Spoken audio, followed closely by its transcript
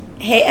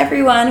Hey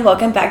everyone,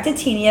 welcome back to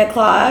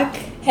Tini'S.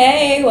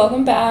 Hey,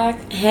 welcome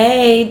back.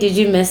 Hey, did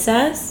you miss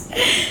us?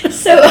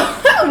 So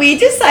we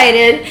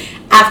decided,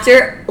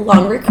 after a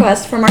long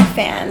request from our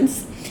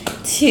fans,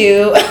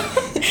 to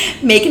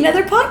make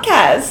another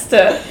podcast.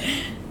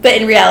 But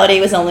in reality,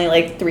 it was only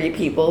like 3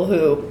 people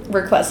who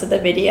requested the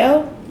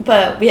video.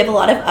 But we have a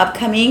lot of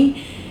upcoming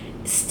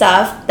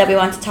stuff that we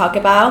want to talk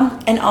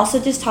about, and also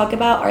just talk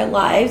about our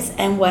lives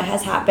and what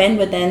has happened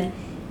within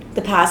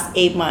the past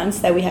 8 months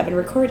that we haven't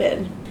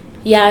recorded.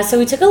 Yeah, so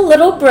we took a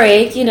little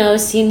break,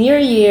 senior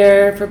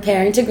year,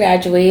 preparing to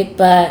graduate,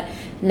 but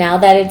now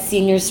that it's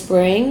senior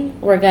spring,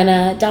 we're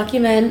gonna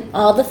document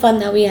all the fun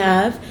that we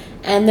have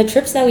and the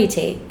trips that we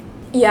take.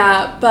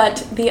 Yeah,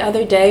 but the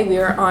other day we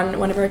were on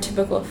one of our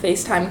typical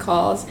FaceTime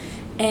calls,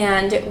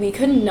 and we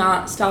could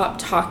not stop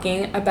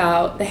talking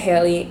about the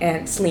Hailey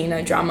and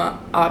Selena drama,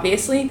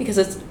 obviously, because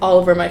it's all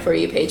over my For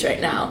You page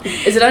right now.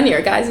 Is it on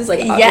your guys'? It's like,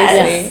 obviously.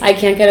 Yes. I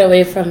can't get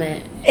away from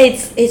it.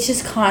 It's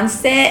just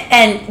constant,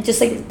 and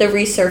just like the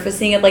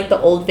resurfacing of like the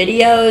old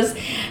videos,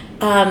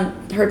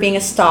 her being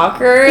a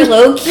stalker,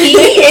 low key.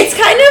 It's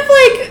kind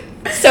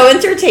of like so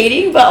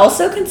entertaining, but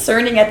also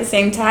concerning at the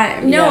same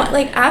time. No,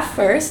 like at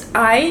first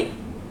I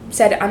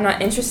said I'm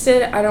not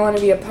interested. I don't want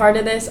to be a part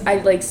of this. I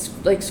like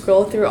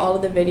scroll through all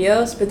of the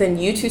videos, but then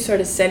you two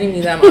started sending me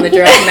them on the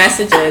direct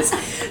messages.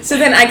 So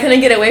then I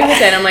couldn't get away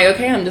with it. I'm like,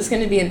 okay, I'm just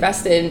going to be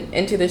invested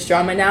into this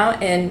drama now,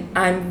 and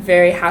I'm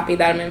very happy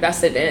that I'm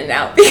invested in it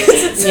now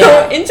because it's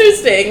so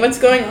interesting what's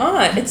going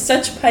on. It's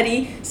such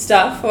petty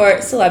stuff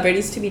for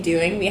celebrities to be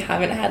doing. We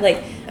haven't had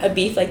like a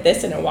beef like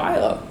this in a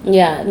while.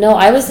 Yeah, no,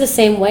 I was the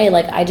same way.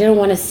 Like, I didn't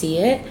want to see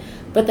it,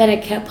 but then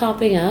it kept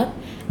popping up.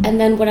 And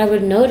then what I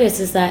would notice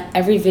is that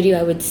every video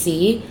I would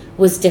see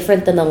was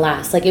different than the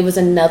last. Like, it was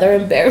another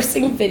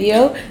embarrassing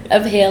video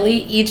of Hailey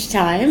each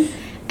time,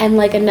 and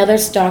like another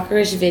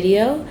stalkerish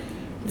video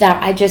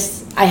that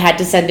I had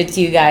to send it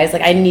to you guys.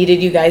 Like, I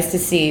needed you guys to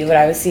see what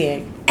I was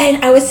seeing.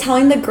 And I was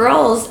telling the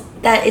girls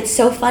that it's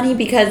so funny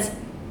because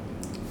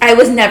I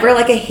was never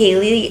like a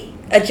Hailey,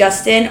 a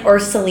Justin, or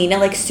Selena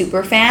like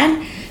super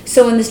fan.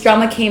 So when this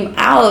drama came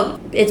out,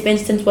 it's been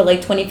since what,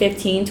 like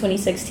 2015,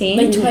 2016?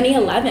 Like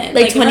 2011.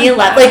 Like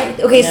 2011. Like,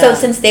 okay, so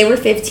since they were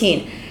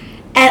 15.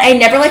 And I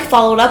never like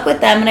followed up with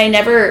them, and I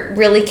never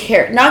really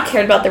cared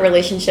about the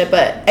relationship,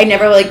 but I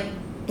never like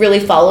really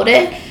followed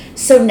it.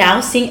 So now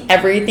seeing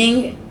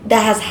everything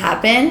that has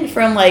happened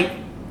from like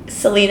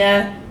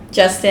Selena,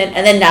 Justin,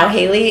 and then now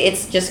Hailey,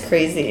 it's just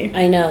crazy.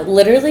 I know.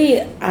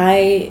 Literally,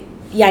 I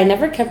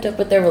never kept up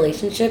with their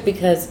relationship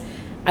because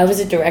I was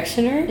a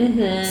directioner.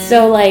 Mm-hmm.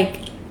 So like,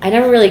 I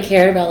never really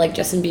cared about like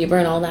Justin Bieber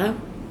and all that.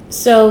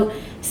 So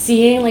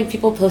seeing like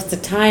people post a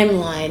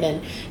timeline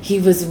and he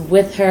was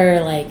with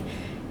her, like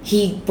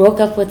he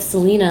broke up with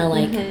Selena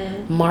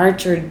like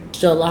March or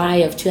July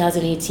of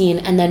 2018,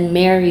 and then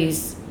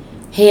marries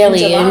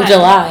Hailey in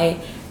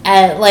July.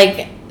 And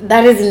like,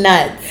 that is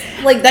nuts.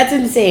 Like, that's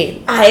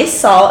insane. I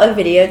saw a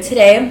video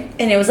today,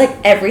 and it was like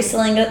every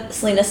Selena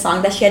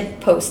song that she had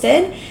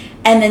posted.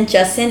 And then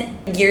Justin,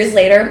 years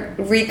later,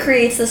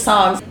 recreates the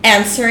songs,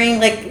 answering,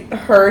 like,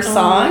 her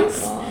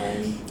songs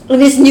in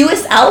his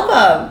newest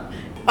album.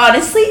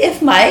 Honestly,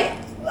 if my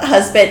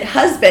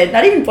husband,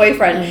 not even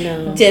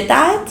boyfriend, did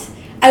that,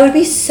 I would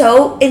be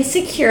so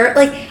insecure.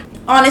 Like,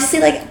 honestly,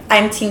 like,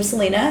 I'm Team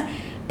Selena,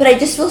 but I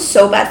just feel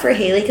so bad for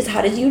Hailey, because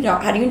how do you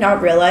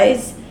not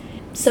realize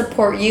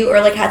support you, or,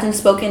 like, hasn't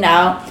spoken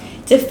out,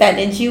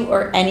 defended you,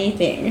 or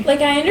anything?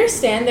 Like, I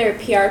understand there are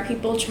PR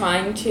people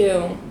trying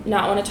to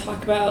not want to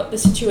talk about the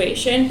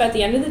situation, but at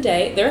the end of the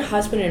day, they're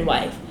husband and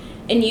wife,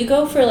 and you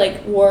go for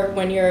like war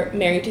when you're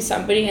married to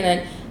somebody, and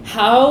then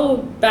how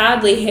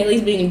badly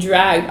Hailey's being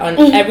dragged on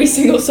every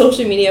single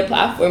social media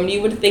platform.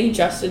 You would think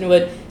Justin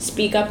would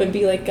speak up and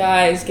be like,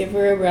 guys, give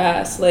her a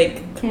rest,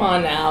 like, come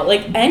on now,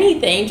 like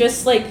anything.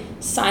 Just like,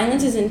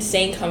 silence is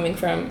insane coming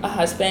from a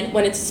husband,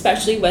 when it's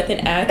especially with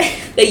an ex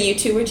that you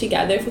two were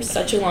together for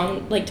such a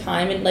long like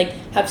time, and like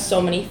have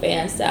so many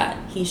fans that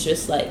he's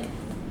just like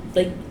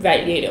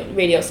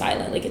radio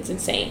silent. Like, it's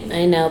insane.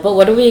 I know, but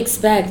what do we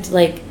expect?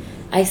 Like,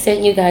 I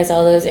sent you guys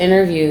all those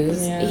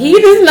interviews. Yeah. He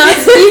does not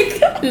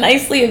speak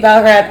nicely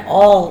about her at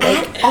all.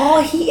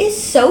 Like, he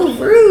is so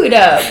rude.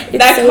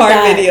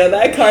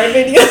 That car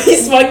video, he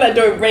swung that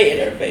door right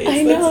in her face.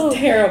 I know. That's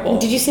terrible.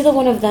 Did you see the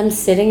one of them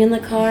sitting in the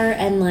car,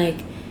 and like,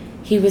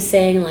 he was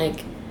saying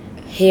like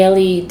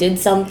Hailey did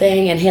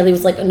something, and Hailey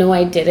was like, no,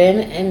 I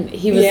didn't, and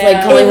he was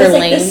like calling her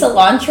lame. It was like the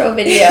cilantro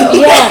video.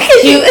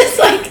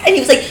 He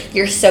was like,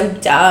 you're so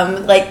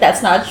dumb, like,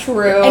 that's not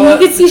true. And you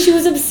could see she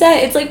was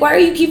upset. It's like, why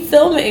do you keep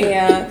filming?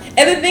 Yeah.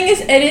 And the thing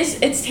is,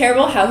 it's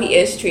terrible how he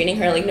is treating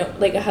her. Like, no,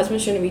 like, a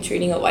husband shouldn't be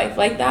treating a wife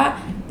like that,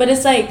 but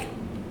it's like,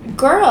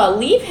 girl,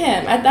 leave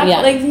him at that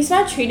point. Like, he's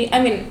not treating, I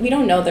mean, we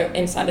don't know their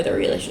inside of their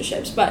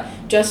relationships, but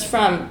just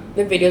from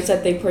the videos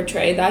that they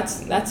portray,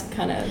 that's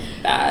kind of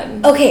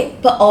bad. Okay,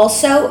 but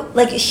also,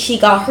 like, she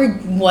got her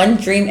one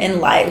dream in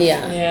life.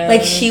 Yeah.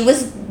 Like, she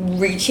was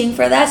reaching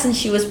for that since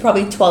she was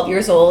probably 12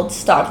 years old,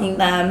 stalking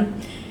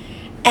them.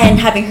 and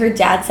having her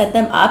dad set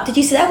them up. Did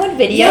you see that one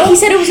video? Yeah, he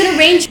said it was an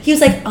arranged. He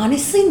was like,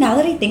 honestly, now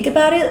that I think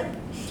about it,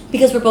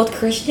 because we're both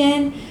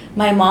Christian,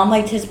 my mom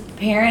liked his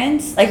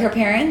parents, like her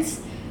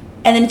parents,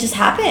 and then it just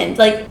happened.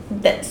 Like,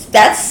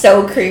 that's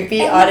so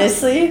creepy,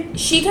 honestly.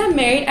 She got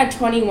married at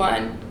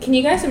 21. Can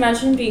you guys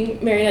imagine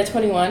being married at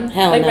 21?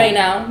 Hell like no. right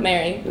now,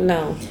 married.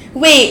 No.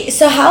 Wait,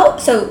 so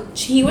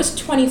He was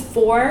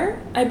 24,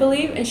 I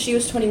believe, and she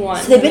was 21.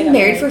 they've when they been got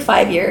married for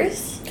 5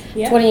 years?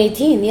 Yeah.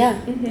 2018,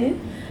 yeah. Mm-hmm.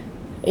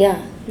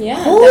 Yeah.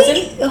 Yeah.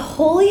 Holy.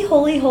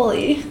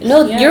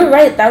 No, Yeah. you're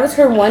right. That was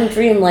her one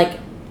dream. Like,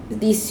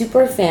 these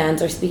super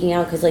fans are speaking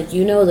out because, like,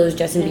 you know, those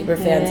Justin Bieber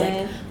fans,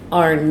 like,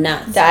 are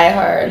nuts. Die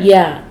hard.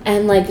 Yeah.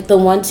 And, like, the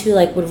ones who,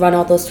 like, would run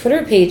all those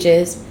Twitter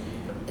pages,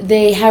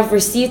 they have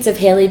receipts of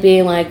Hailey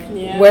being like,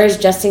 where's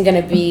Justin going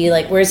to be?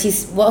 Like,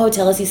 what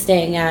hotel is he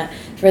staying at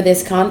for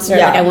this concert?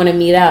 Yeah. Like, I want to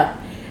meet up.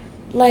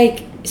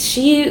 Like,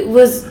 she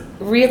was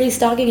really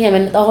stalking him.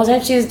 And the whole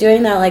time she was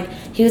doing that, like,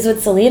 he was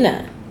with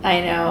Selena.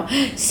 I know.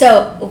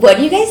 So, what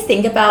do you guys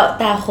think about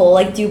that whole,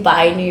 like,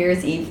 Dubai New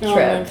Year's Eve trip?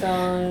 Oh my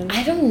god.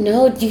 I don't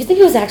know. Do you think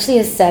it was actually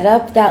a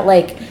setup that,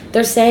 like,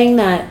 they're saying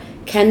that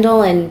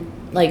Kendall and,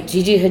 like,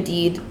 Gigi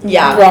Hadid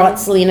brought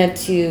Selena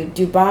to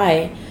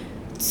Dubai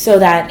so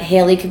that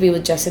Hailey could be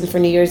with Justin for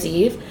New Year's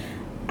Eve?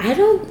 I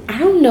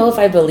don't know if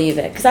I believe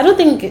it, because I don't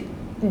think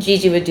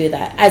Gigi would do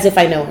that, as if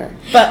I know her.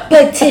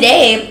 But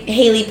today,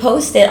 Hailey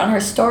posted on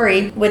her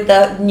story with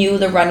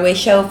the runway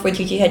show for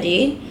Gigi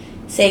Hadid,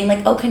 saying,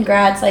 like, oh,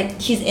 congrats, like,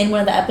 she's in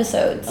one of the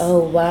episodes. Oh,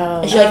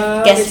 wow. And she,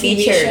 like, guest the TV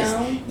features.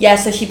 show? Yeah,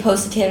 so she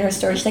posted it in her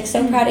story. She's like,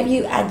 so proud of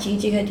you, at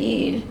Gigi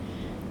Hadid.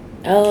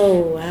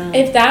 Oh, wow.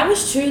 If that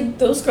was true,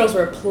 those girls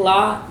were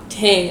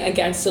plotting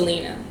against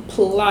Selena.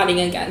 Plotting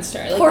against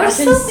her. Like, Poor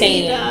that's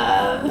insane.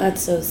 Selena.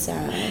 That's so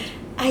sad.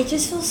 I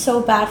just feel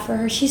so bad for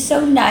her. She's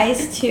so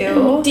nice,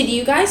 too. Did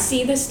you guys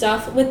see the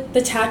stuff with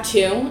the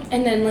tattoo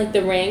and then, like,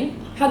 the ring?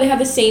 How they have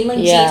the same, like,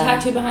 Yeah. G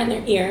tattoo behind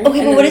their ear. Okay, and but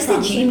then what is the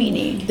promise G ring.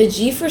 meaning? The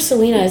G for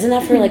Selena, isn't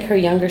that for, like, her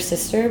younger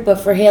sister?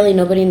 But for Hailey,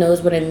 nobody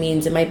knows what it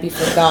means. It might be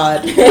for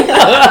God.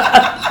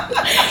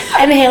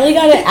 And Hailey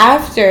got it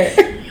after.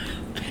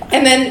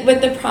 And then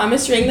with the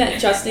promise ring that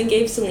Justin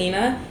gave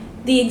Selena,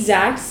 the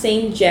exact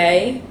same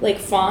J, like,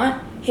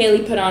 font,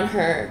 Hailey put on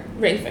her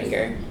ring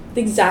finger.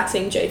 The exact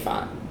same J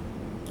font.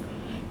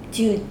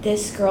 Dude,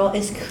 this girl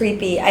is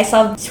creepy. I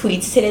saw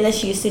tweets today that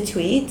she used to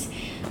tweet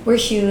where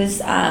she was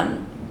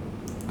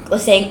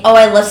saying, oh,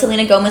 I love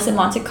Selena Gomez in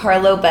Monte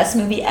Carlo, best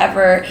movie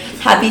ever.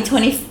 Happy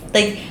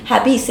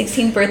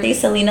 16th birthday,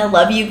 Selena,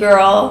 love you,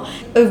 girl.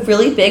 A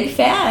really big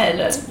fan.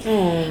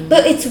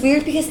 But it's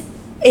weird because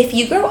if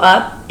you grow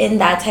up in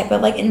that type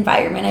of, like,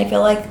 environment, I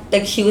feel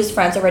like she was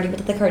friends already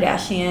with the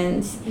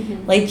Kardashians,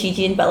 like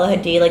Gigi and Bella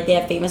Hadid, like, they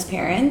have famous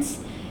parents.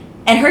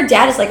 And her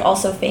dad is, like,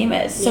 also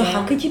famous. So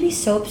how could you be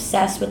so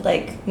obsessed with,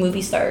 like,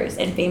 movie stars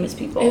and famous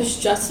people? It was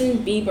Justin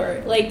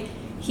Bieber. Like,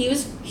 he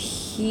was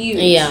huge.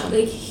 Yeah.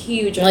 Like,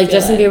 huge. Like,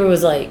 Justin Bieber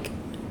was, like,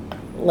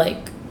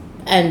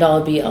 end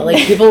all be all.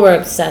 Like, people were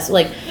obsessed.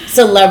 Like,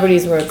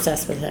 celebrities were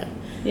obsessed with him.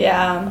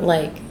 Yeah.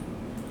 Like,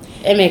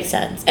 it makes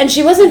sense. And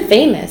she wasn't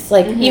famous.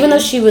 Like, even though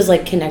she was,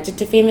 like, connected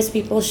to famous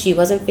people, she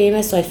wasn't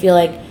famous. So I feel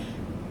like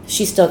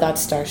she still got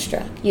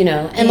starstruck, you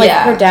know? And, like,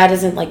 her dad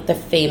isn't, like, the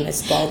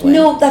famous Baldwin.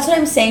 No, that's what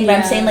I'm saying. But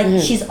I'm saying,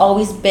 like, she's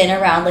always been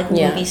around, like,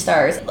 movie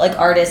stars, like,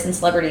 artists and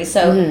celebrities.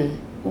 So,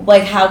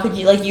 like, how could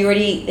you, like,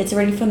 it's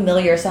already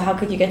familiar. So how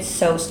could you get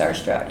so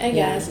starstruck? I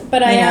guess.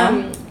 But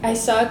I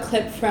saw a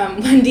clip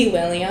from Wendy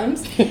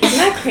Williams. Isn't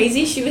that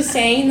crazy? She was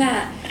saying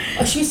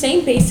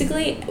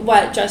basically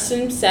what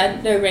Justin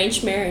said, the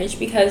arranged marriage,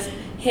 because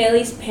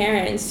Hailey's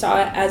parents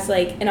saw it as,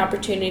 like, an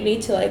opportunity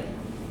to, like,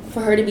 for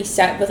her to be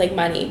set with, like,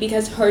 money,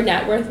 because her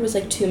net worth was,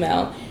 like, $2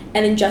 million,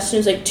 and then Justin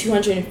was, like,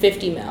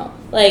 $250 million.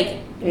 Like,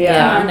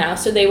 come on now.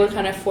 So they were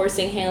kind of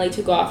forcing Hailey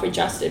to go off with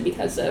Justin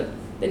because of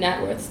the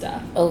net worth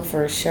stuff. Oh,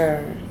 for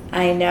sure.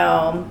 I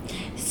know.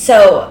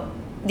 So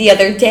the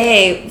other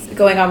day,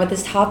 going on with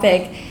this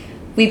topic,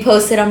 we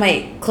posted on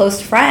my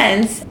close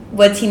friends,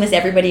 what team is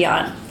everybody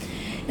on?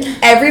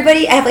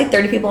 Everybody, I have like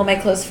 30 people in my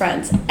close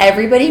friends.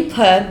 Everybody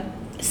put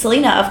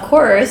Selena, of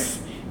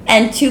course,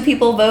 and 2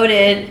 people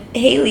voted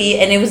Hailey,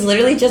 and it was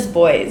literally just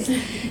boys.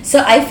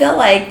 So I feel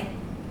like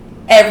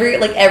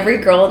every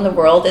girl in the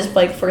world is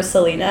like for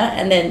Selena,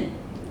 and then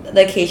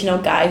the occasional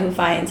guy who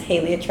finds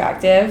Hailey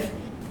attractive.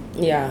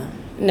 Yeah.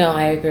 No,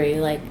 I agree.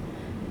 Like,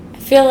 I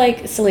feel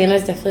like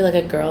Selena's definitely,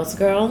 like, a girl's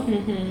girl.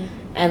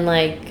 And,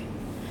 like,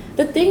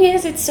 the thing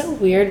is, it's so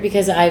weird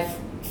because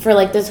for,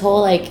 like, this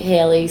whole, like,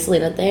 Hailey,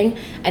 Selena thing,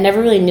 I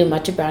never really knew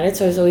much about it,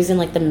 so I was always in,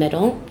 like, the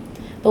middle.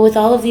 But with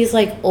all of these,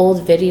 like,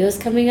 old videos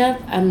coming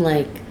up, I'm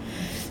like,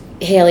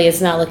 Hailey,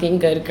 it's not looking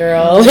good,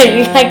 girl.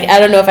 Like, I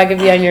don't know if I could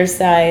be on your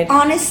side.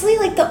 Honestly,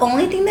 like, the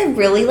only thing that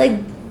really, like,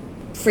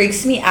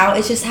 freaks me out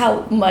is just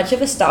how much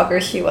of a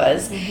stalker she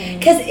was.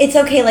 Because it's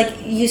okay, like,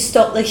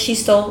 she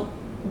stole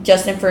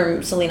Justin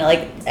from Selena.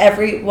 Like,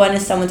 everyone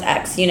is someone's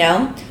ex, you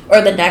know?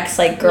 Or the next,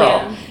 like,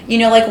 girl. You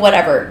know, like,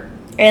 whatever.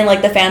 And,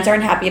 like, the fans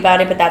aren't happy about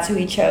it, but that's who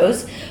he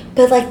chose.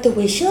 But, like, the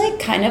way she, like,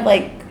 kind of,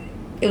 like,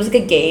 it was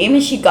like a game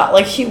and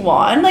she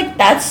won. Like,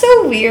 that's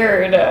so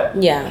weird.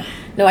 Yeah.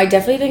 No, I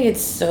definitely think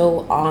it's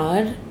so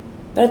odd.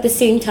 But at the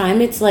same time,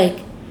 it's like,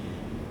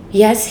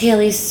 yes,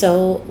 Hailey's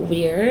so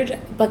weird,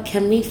 but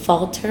can we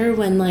fault her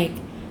when, like,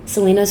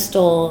 Selena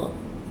stole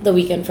the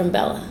weekend from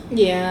Bella?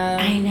 Yeah.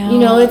 I know. You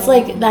know, it's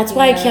like, that's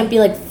why I can't be,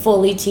 like,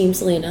 fully Team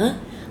Selena.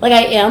 Like,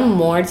 I am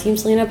more Team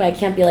Selena, but I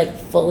can't be, like,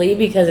 fully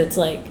because it's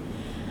like,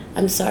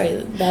 I'm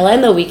sorry, Bella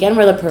and The Weeknd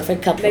were the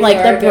perfect couple. They like,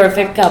 were the a good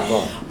perfect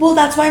couple. Well,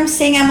 that's why I'm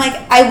saying, I'm like,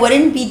 I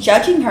wouldn't be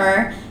judging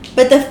her,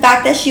 but the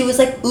fact that she was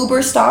like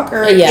uber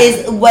stalker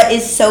is what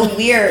is so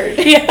weird.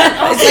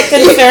 Yeah, it's like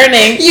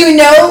concerning. You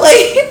know,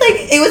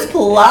 like it was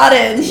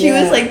plotted. She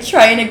was like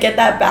trying to get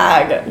that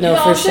bag. No,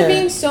 but for also sure.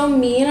 being so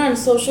mean on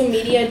social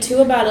media too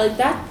about it, like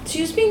that. She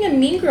was being a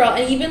mean girl,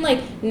 and even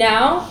like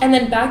now, and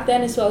then back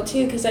then as well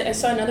too. Because I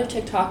saw another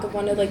TikTok of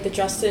one of like the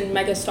Justin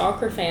mega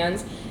stalker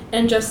fans,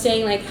 and just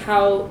saying like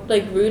how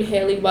like rude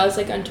Hailey was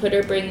like on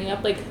Twitter, bringing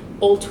up like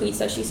old tweets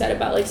that she said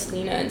about like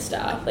Selena and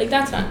stuff. Like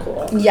that's not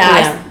cool.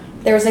 Yeah.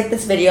 There was like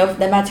this video of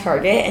them at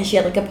Target, and she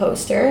had like a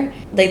poster,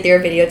 like they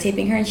were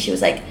videotaping her, and she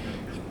was like,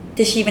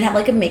 does she even have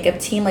like a makeup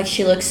team? Like,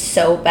 she looks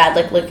so bad.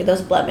 Like, look at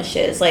those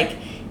blemishes. Like,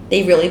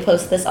 they really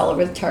post this all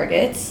over the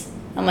Targets.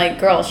 I'm like,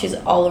 girl, she's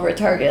all over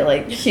Target.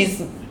 Like, she's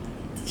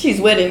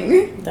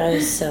winning. That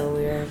is so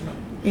weird.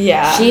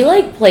 Yeah. She,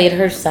 like, played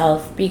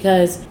herself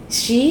because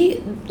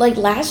she, like,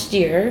 last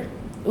year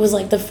was,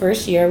 like, the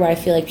first year where I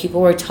feel like people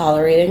were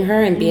tolerating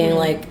her and being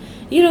like,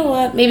 you know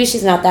what, maybe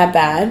she's not that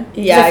bad.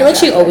 Yeah, I feel like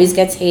she always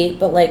gets hate,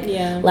 but, like,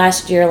 Yeah.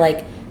 last year,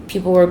 like,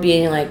 people were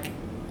being, like,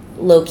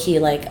 low-key,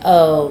 like,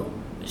 oh,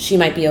 she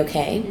might be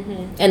okay.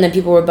 And then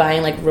people were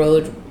buying, like,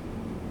 Road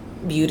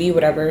Beauty,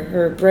 whatever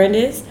her brand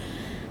is.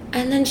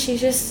 And then she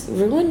just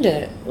ruined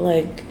it.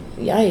 Like,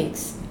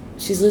 yikes.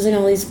 She's losing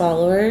all these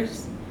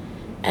followers.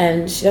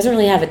 And she doesn't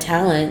really have a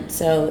talent,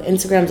 so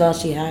Instagram's all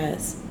she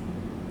has.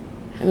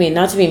 I mean,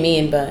 not to be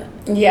mean, but...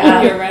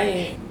 Yeah. You're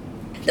right.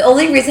 The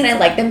only reason I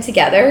like them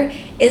together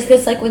is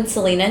because, like, when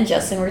Selena and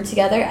Justin were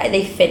together,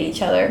 they fit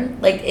each other.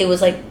 Like, it was,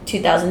 like,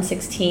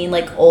 2016,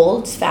 like,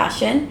 old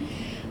fashion.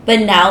 But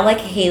now, like,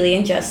 Hailey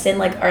and Justin,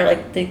 like, are,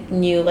 like, the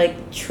new,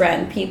 like,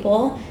 trend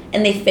people.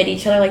 And they fit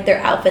each other, like,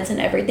 their outfits and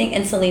everything.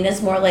 And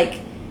Selena's more, like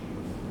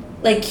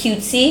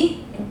cutesy.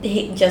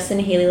 Justin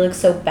and Hailey look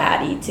so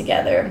batty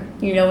together.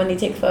 You know, when they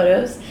take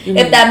photos?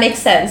 If that makes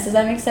sense. Does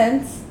that make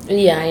sense?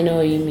 Yeah, I know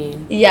what you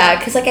mean. Yeah,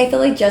 because, like, I feel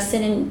like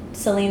Justin and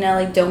Selena,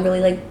 like, don't really,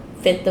 like,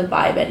 fit the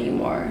vibe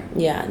anymore.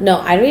 Yeah, no,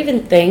 I don't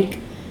even think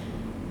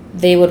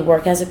they would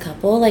work as a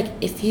couple. Like,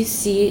 if you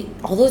see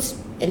all those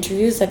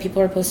interviews that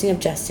people are posting of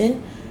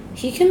Justin,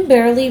 he can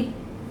barely,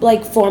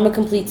 like, form a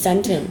complete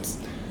sentence.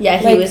 Yeah,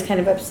 he Like- was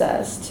kind of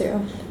obsessed, too.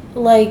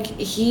 Like,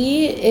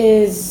 he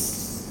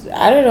is...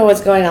 I don't know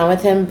what's going on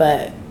with him,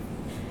 but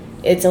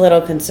it's a little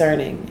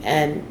concerning.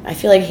 And I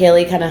feel like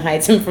Hailey kind of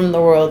hides him from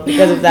the world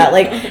because of that.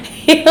 Like,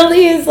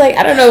 Hailey is, like,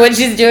 I don't know what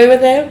she's doing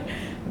with him,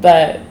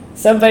 but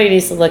somebody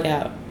needs to look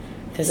out.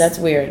 Because that's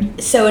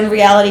weird. So in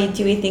reality,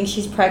 do we think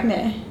she's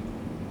pregnant?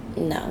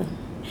 No.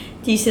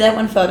 Do you see that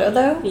one photo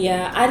though?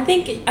 Yeah, I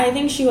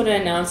think she would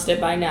have announced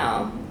it by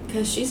now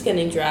because she's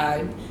getting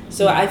dragged.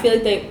 So I feel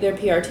like their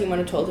PR team would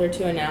have told her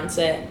to announce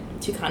it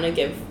to kind of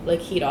give like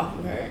heat off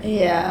of her.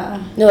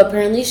 Yeah. No,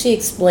 apparently she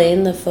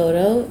explained the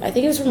photo. I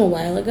think it was from a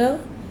while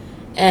ago.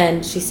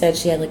 And she said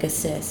she had like a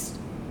cyst.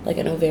 Like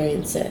an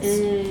ovarian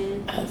cyst.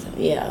 I was like,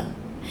 yeah.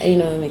 And you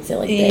know, it makes it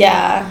like big.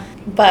 Yeah.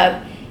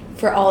 But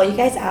for all you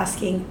guys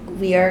asking,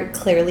 we are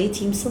clearly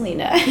Team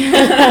Selena.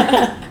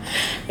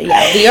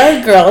 Yeah, we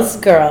are girls.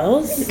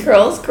 Girls.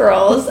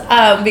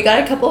 We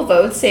got a couple of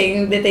votes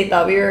saying that they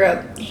thought we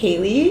were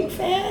Hailey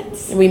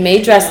fans. We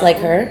may dress like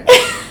her,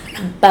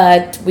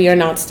 but we are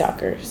not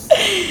stalkers.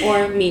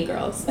 Or Mean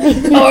Girls. Or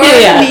Mean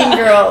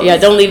Girls. Yeah,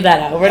 don't leave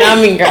that out. We're not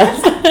mean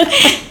girls.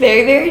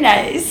 Very, very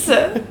nice.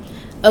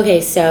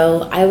 Okay,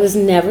 so I was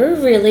never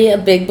really a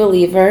big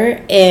believer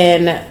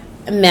in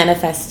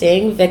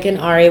manifesting. Vic and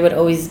Ari would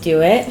always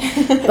do it.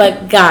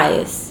 But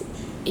guys,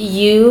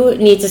 you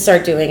need to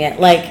start doing it.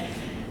 Like,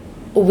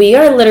 we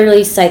are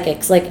literally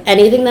psychics. Like,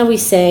 anything that we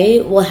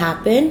say will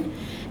happen.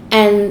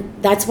 And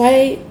that's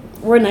why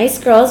we're nice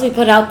girls. We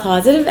put out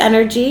positive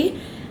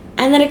energy,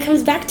 and then it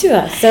comes back to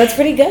us. So it's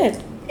pretty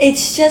good.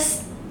 It's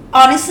just,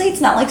 honestly,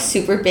 it's not like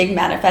super big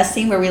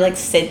manifesting where we like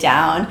sit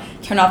down,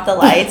 turn off the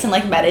lights, and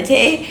like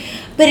meditate.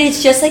 But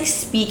it's just like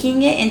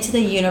speaking it into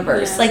the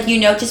universe. Yeah. Like, you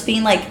know, just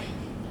being like,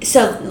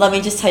 so let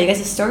me just tell you guys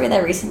a story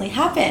that recently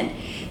happened.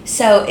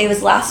 So it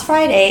was last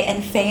Friday,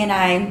 and Faye and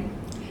I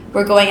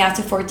were going out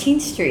to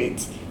 14th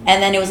Street.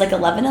 And then it was like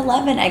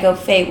 11:11. I go,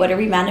 Faye, what are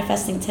we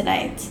manifesting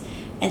tonight?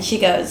 And she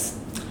goes,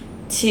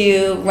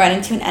 to run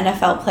into an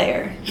NFL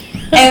player.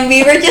 And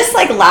we were just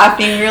like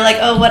laughing. We were like,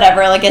 oh,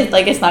 whatever. Like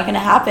it's not going to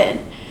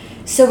happen.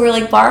 So we're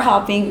like bar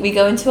hopping. We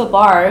go into a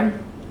bar.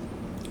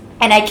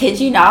 And I kid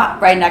you not,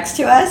 right next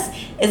to us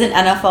is an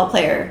NFL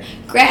player.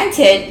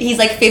 Granted, he's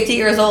like 50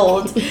 years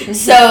old,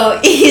 so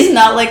he's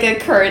not like a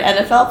current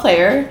NFL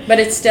player. But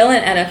it's still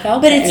an NFL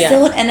player. But it's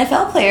still an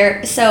NFL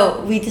player.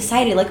 So we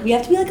decided, like, we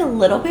have to be like a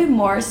little bit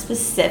more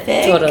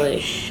specific.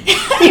 Totally.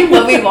 in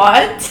what we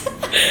want.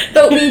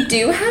 But we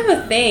do have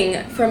a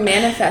thing for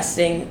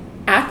manifesting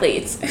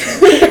athletes.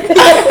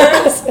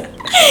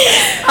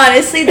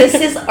 Honestly, this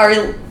is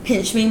our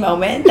pinch me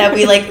moment that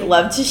we like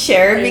love to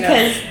share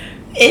because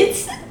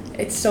it's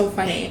so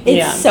funny.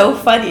 It's so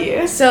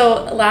funny.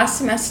 So last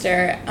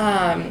semester,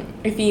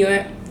 if you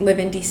live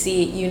in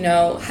DC, you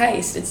know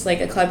Heist. It's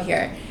like a club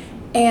here.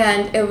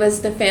 And it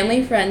was the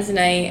family friends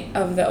night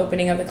of the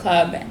opening of the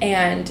club,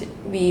 and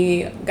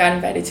we got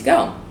invited to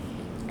go.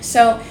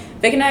 So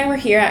Vic and I were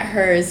here at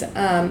hers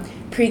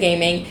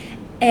pre-gaming,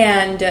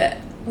 and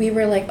we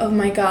were like, oh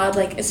my god,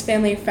 like, it's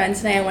family and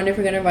friends tonight. I wonder if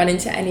we're going to run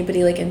into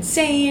anybody, like,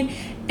 insane.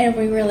 And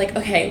we were like,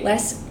 okay,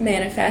 let's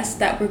manifest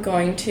that we're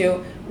going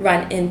to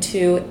run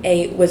into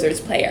a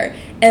Wizards player.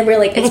 And we're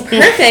like, it's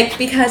perfect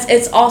because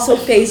it's also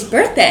Faye's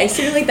birthday.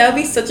 So we're like, that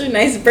would be such a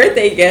nice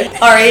birthday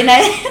gift. Ari and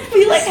I,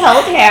 we, like,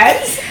 held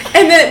hands.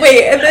 And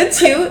then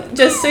too,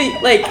 just so,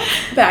 like,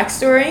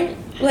 backstory,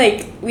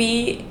 like,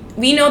 we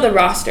know the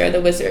roster of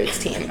the Wizards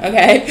team,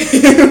 okay?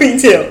 We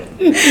do.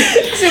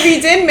 So we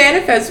did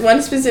manifest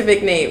one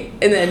specific name,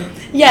 and then...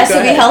 Yeah,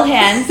 so we held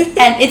hands,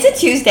 and it's a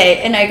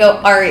Tuesday, and I go,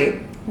 Ari,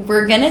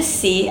 we're gonna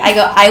see... I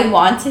go, I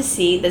want to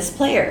see this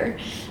player.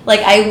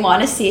 Like, I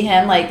want to see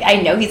him. Like, I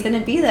know he's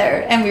gonna be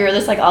there. And we were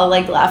just, like, all,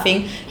 like,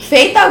 laughing.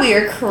 Faye thought we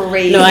were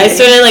crazy. No, I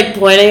started, like,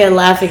 pointing and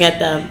laughing at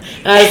them.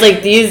 And I was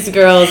like, these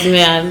girls,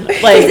 man.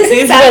 Like,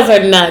 these girls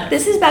are nuts.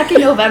 This is back in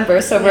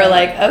November, so we're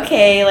like,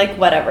 okay, like,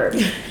 whatever.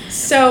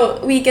 So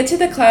we get to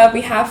the club,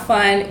 we have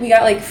fun, we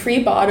got like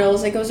free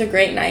bottles, like it was a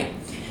great night.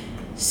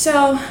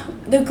 So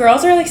the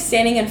girls are like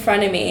standing in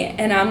front of me,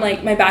 and I'm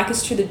like, my back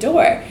is to the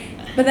door.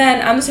 But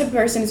then I'm the type of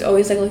person who's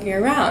always like looking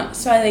around.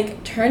 So I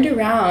like turned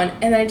around,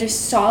 and then I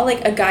just saw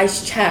like a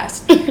guy's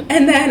chest.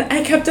 And then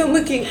I kept on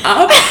looking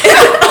up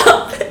and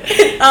up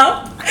and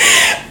up.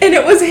 And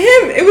it was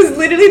him. It was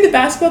literally the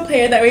basketball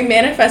player that we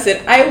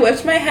manifested. I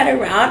whipped my head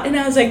around, and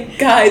I was like,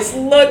 guys,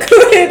 look who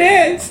it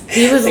is.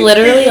 He was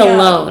literally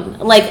alone.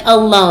 Like,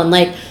 alone.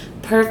 Like,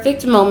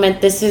 perfect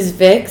moment. This is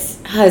Vic's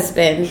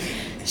husband.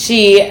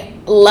 She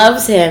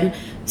loves him.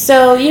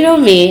 So, you know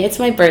me. It's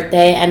my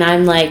birthday, and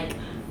I'm like,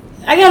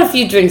 I got a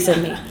few drinks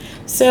in me.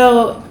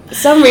 So,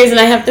 some reason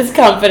I have this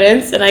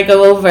confidence, and I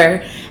go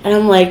over, and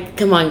I'm like,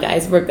 come on,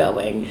 guys, we're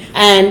going.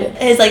 And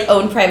his, like,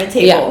 own private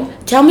table. Yeah.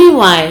 Tell me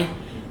why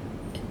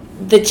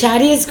the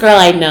chattiest girl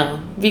I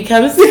know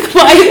becomes the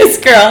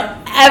quietest girl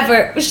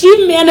ever.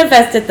 She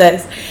manifested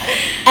this.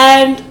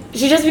 And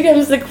she just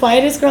becomes the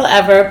quietest girl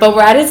ever. But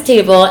we're at his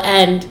table,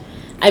 and,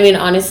 I mean,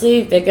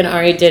 honestly, Vic and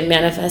Ari did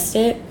manifest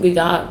it. We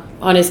got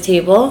on his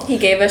table. He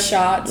gave us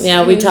shots.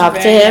 Yeah, we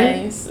talked to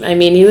him. Nice. I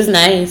mean, he was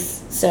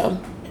nice, so...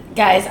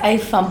 Guys, I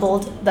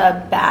fumbled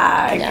the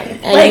bag.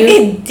 Yeah. Like,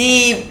 a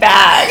deep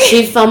bag.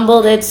 She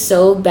fumbled it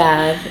so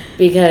bad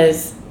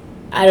because,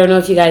 I don't know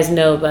if you guys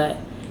know, but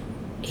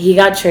he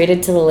got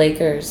traded to the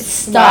Lakers.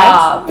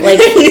 Stop. Like,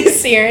 are you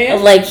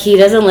serious? Like, he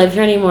doesn't live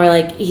here anymore.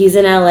 Like, he's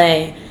in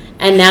LA.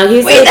 And now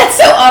he's... Wait, like, that's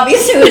so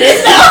obvious who it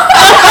is now.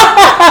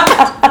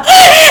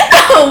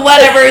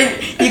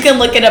 Whatever. You can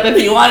look it up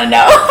if you want to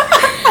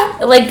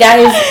know. Like,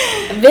 guys,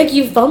 Vic,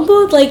 you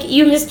fumbled. Like,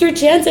 you missed your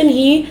chance, and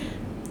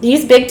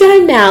he's big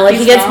time now. Like,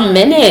 he gets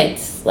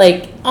minutes,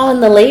 like,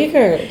 on the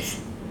Lakers.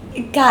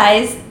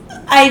 Guys,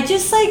 I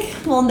just,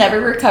 like, will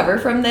never recover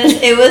from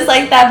this. It was,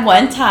 like, that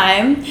one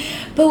time.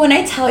 But when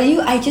I tell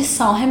you, I just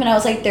saw him, and I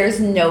was like, there's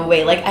no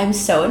way. Like, I'm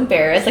so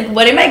embarrassed. Like,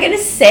 what am I going to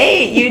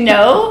say, you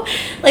know?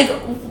 Like,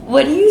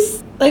 what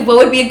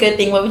would be a good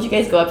thing? What would you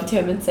guys go up to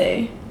him and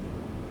say?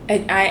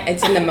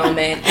 It's in the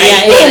moment.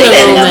 Yeah, it's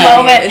in the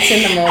moment. It's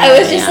in the moment. I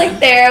was just, like,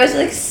 there. I was,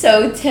 like,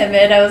 so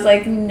timid. I was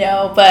like,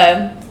 no,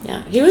 but...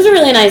 Yeah, he was a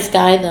really nice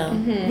guy, though.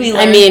 Mm-hmm.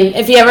 I mean,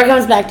 if he ever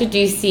comes back to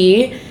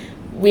DC,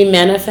 we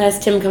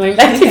manifest him coming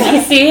back to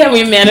DC, and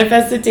we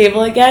manifest the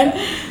table again.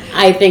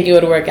 I think it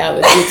would work out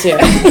with you, too.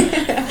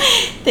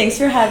 Thanks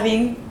for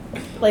having,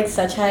 like,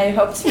 such high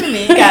hopes for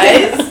me,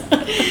 guys.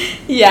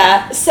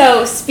 Yeah,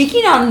 so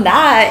speaking on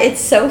that,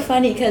 it's so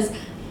funny because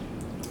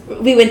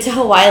we went to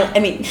Hawaii.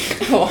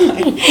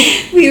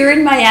 We were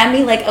in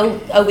Miami, like,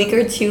 a week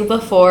or two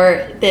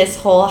before this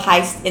whole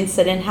heist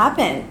incident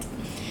happened.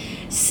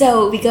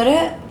 So we go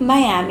to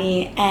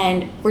Miami,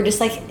 and we're just,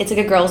 like, it's, like,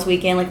 a girls'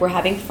 weekend. Like, we're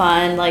having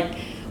fun. Like,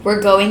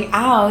 we're going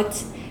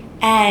out,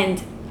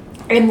 and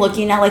I'm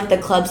looking at, like, the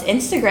club's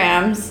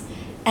Instagrams,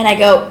 and I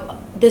go,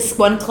 this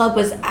one club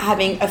was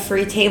having a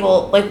free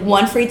table, like,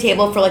 one free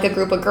table for, like, a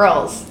group of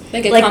girls.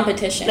 Like a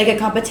competition. Like a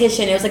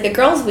competition. It was, like, a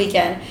girls'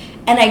 weekend.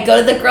 And I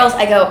go to the girls,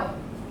 I go,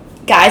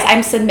 guys,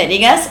 I'm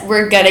submitting us.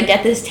 We're going to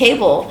get this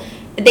table.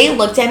 They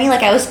looked at me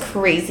like I was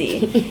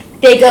crazy.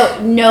 They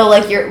go, no,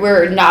 like,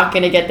 we're not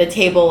going to get the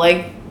table.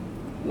 Like,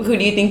 who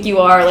do you think you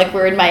are? Like,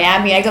 we're in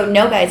Miami. I go,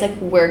 no, guys, like,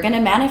 we're going to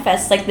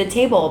manifest, like, the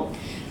table.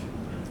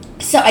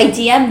 So I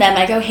DM them.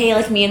 I go, hey,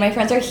 like, me and my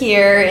friends are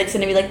here. It's going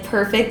to be, like,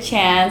 perfect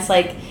chance.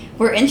 Like,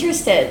 we're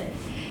interested.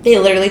 They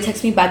literally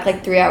text me back,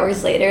 like, 3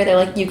 hours later. They're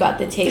like, you got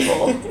the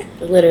table.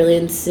 Literally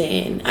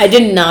insane. I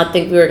did not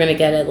think we were going to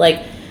get it.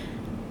 Like,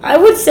 I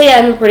would say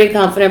I'm a pretty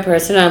confident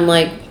person. I'm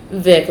like,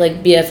 Vic,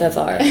 like,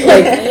 BFFR.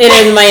 Like, it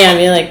is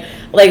Miami.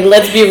 Like,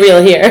 let's be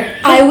real here.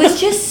 I was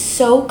just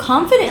so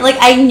confident. Like,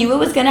 I knew it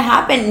was going to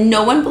happen.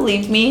 No one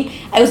believed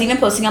me. I was even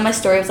posting on my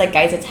story. I was like,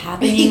 guys, it's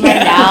happening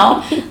right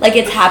now. Like,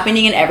 it's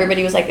happening. And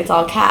everybody was like, it's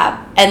all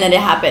cap. And then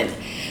it happened.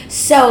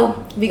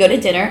 So we go to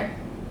dinner.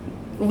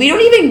 We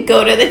don't even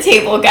go to the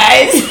table,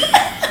 guys.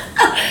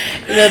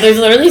 No, there's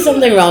literally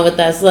something wrong with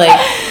us. Like,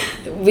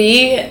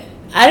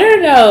 I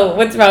don't know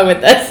what's wrong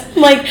with us.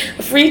 Like,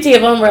 free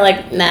table, and we're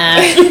like, nah.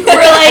 We're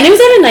like, and it was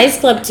at a nice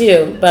club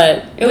too,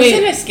 but it was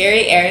in a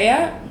scary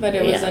area, but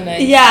it was a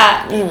nice.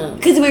 Yeah,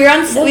 because we were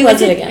on. What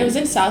was it again? It was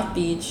in South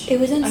Beach. It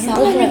was in South.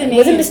 Beach.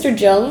 Was it Mr.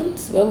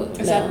 Jones?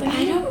 Is that the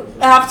name?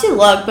 I have to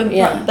look, but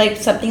like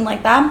something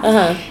like that.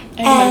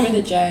 I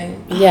remember the J.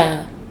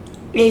 Yeah.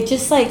 It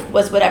just like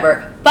was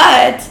whatever,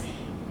 but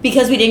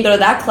because we didn't go to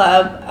that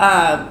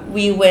club,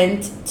 we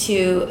went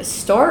to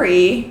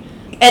Story.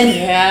 And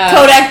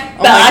Kodak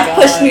Black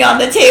pushed me on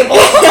the table.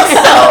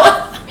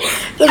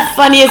 So the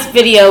funniest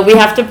video. We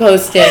have to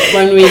post it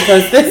when we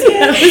post this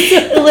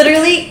episode.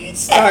 Literally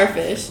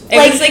starfish.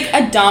 It was like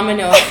a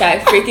domino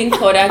effect. Freaking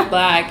Kodak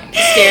Black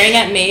staring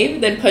at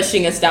Maeve, then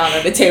pushing us down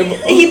on the table.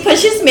 He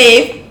pushes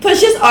Maeve,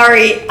 pushes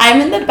Ari.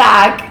 I'm in the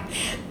back.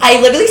 I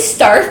literally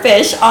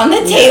starfish on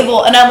the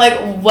table, and I'm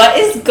like, what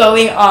is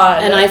going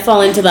on? And I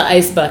fall into the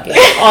ice bucket,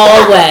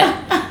 all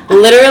wet.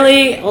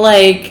 Literally,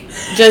 like,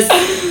 just...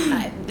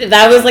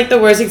 That was like the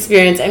worst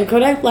experience. And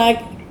Kodak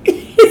Black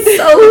he's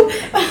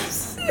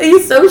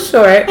so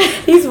short.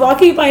 He's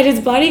walking by, and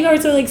his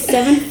bodyguards are like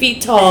 7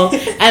 feet tall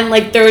and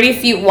like 30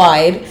 feet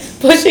wide,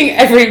 pushing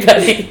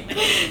everybody.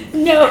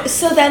 No,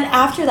 so then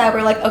after that,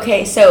 we're like,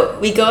 okay, so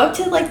we go up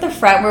to like the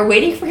front. We're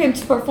waiting for him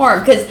to perform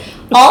because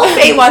all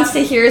Faye wants to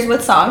hear is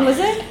what song was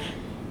it?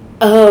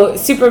 Oh,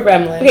 Super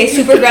Gremlin. Okay,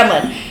 Super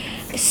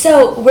Gremlin.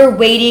 So we're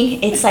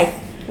waiting. It's like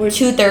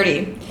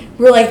 2:30.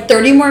 We're like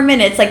 30 more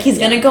minutes. Like he's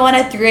gonna go on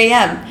at 3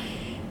 a.m.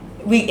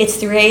 It's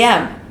 3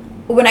 a.m.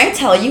 When I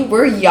tell you,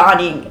 we're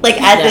yawning. Like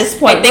at this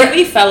point, I think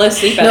we fell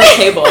asleep at the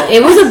table.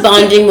 It was a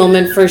bonding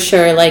moment for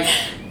sure. Like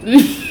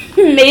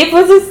Maeve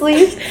was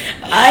asleep.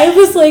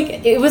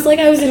 It was like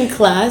I was in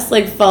class,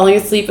 like falling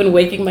asleep and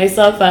waking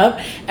myself up.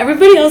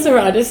 Everybody else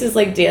around us is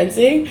like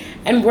dancing,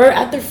 and we're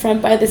at the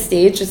front by the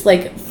stage, just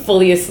like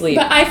fully asleep.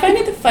 But I find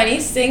it the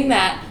funniest thing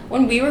that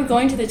when we were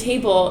going to the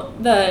table,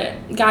 the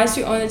guys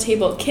who own the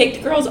table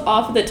kicked girls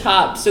off of the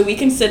top so we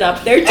can sit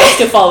up there just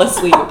to fall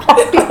asleep.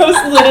 That was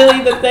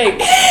literally the thing.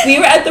 We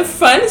were at the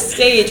front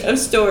stage of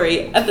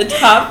Story, at the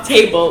top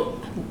table,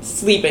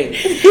 sleeping.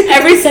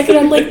 Every second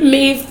I'm like,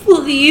 Maeve,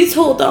 please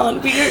hold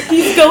on.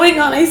 He's going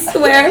on, I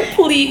swear,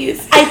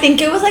 please. I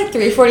think it was like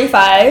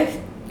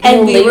 3:45,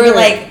 and we were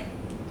like,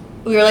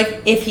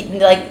 if he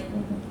like.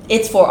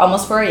 It's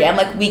almost 4 a.m.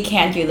 Like, we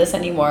can't do this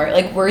anymore.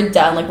 Like, we're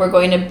done. Like, we're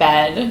going to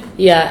bed.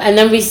 Yeah, and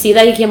then we see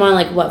that he came on,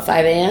 like, what,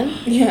 5 a.m.?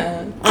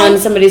 Yeah. On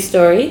somebody's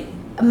story?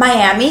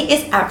 Miami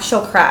is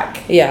actual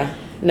crack. Yeah,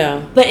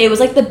 no. But it was,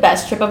 like, the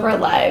best trip of our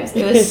lives.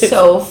 It was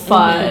so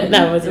fun.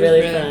 That was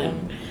really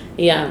fun.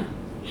 Yeah.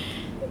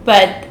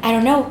 But, I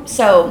don't know.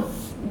 So,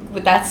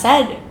 with that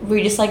said,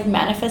 we just, like,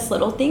 manifest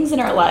little things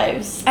in our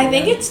lives. I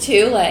think it's,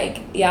 too,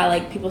 like,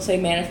 like, people say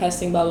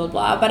manifesting, blah, blah,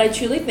 blah. But I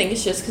truly think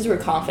it's just because we're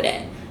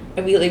confident.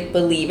 And we, like,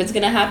 believe it's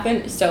going to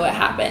happen, so it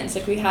happens.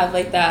 Like, we have,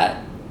 like,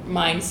 that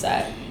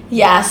mindset.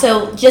 Yeah,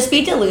 so just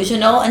be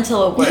delusional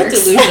until it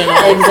works.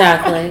 Delusional.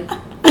 Exactly.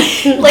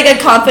 Like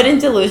a confident,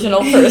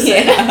 delusional person.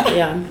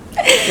 Yeah.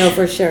 No,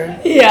 for sure.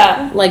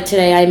 Yeah. Like,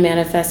 today I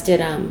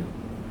manifested,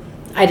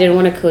 I didn't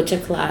want to coach a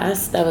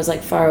class that was,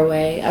 like, far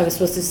away. I was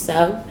supposed to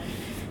sub,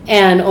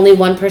 and only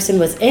one person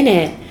was in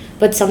it.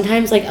 But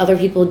sometimes, like, other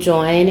people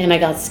join, and I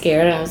got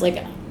scared, and I was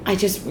like, I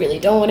just really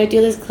don't want to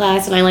do this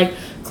class. And I, like,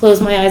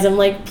 close my eyes. I'm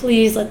like,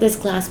 please let this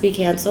class be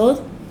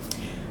canceled.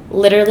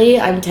 Literally,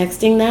 I'm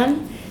texting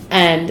them,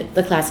 and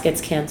the class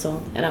gets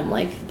canceled. And I'm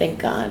like, thank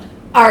God.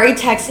 Ari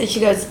texted, she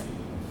goes,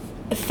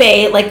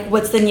 Faye, like,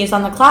 what's the news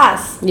on the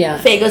class? Yeah.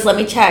 Faye goes, let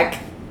me check.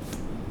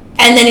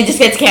 And then it just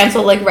gets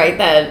canceled, like, right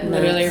then.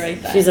 Literally right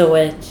then. She's a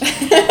witch.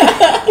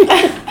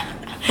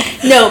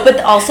 No, but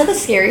also the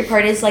scary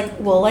part is, like,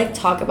 we'll, like,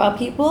 talk about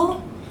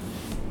people,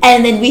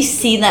 and then we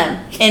see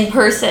them in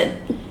person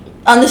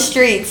on the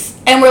streets,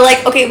 and we're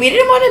like, okay, we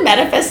didn't want to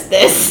manifest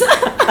this.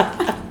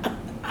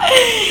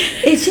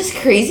 It's just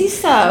crazy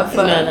stuff.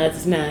 No,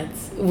 that's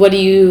nuts. What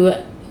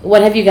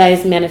have you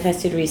guys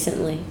manifested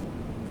recently?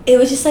 It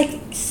was just like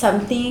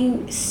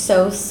something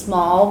so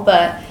small,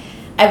 but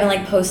I've been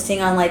like posting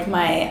on like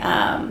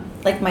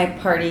my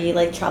party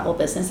like travel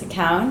business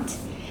account,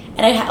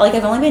 and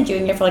I've only been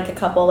doing it for like a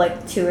couple,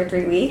 like 2 or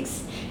 3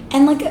 weeks,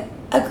 and like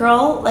a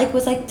girl like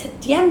was like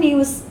DM me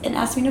and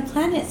asked me to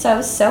plan it, so I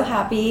was so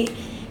happy.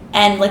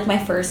 And like my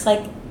first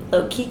like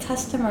low-key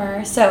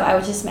customer, so I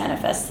was just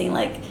manifesting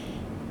like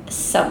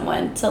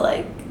someone to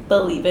like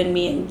believe in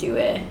me and do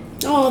it.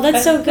 Oh,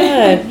 that's so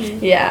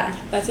good. Yeah.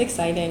 That's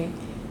exciting.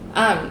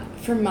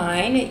 For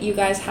mine, you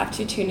guys have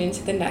to tune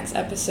into the next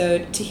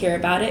episode to hear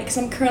about it because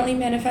I'm currently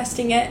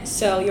manifesting it,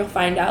 so you'll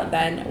find out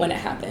then when it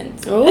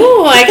happens.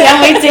 Ooh, I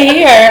can't wait to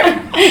hear.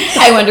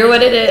 I wonder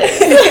what it is.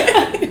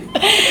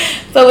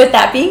 But with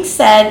that being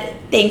said,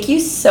 thank you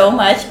so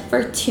much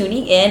for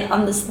tuning in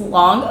on this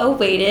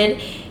long-awaited,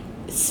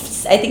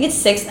 I think it's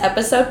 6th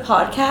episode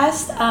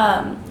podcast.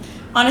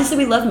 Honestly,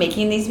 we love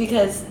making these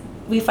because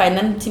we find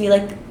them to be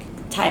like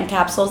time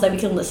capsules that we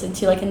can listen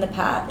to like in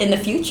the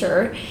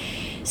future.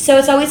 So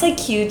it's always like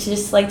cute to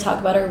just like talk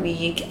about our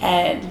week,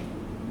 and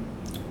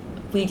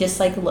we just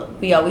like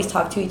we always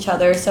talk to each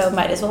other, so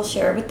might as well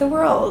share it with the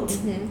world.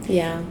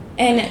 Yeah.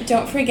 And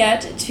don't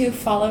forget to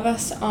follow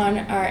us on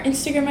our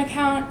Instagram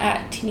account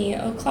at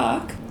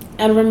Tini'S.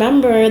 And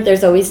remember,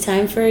 there's always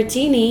time for a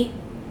teenie.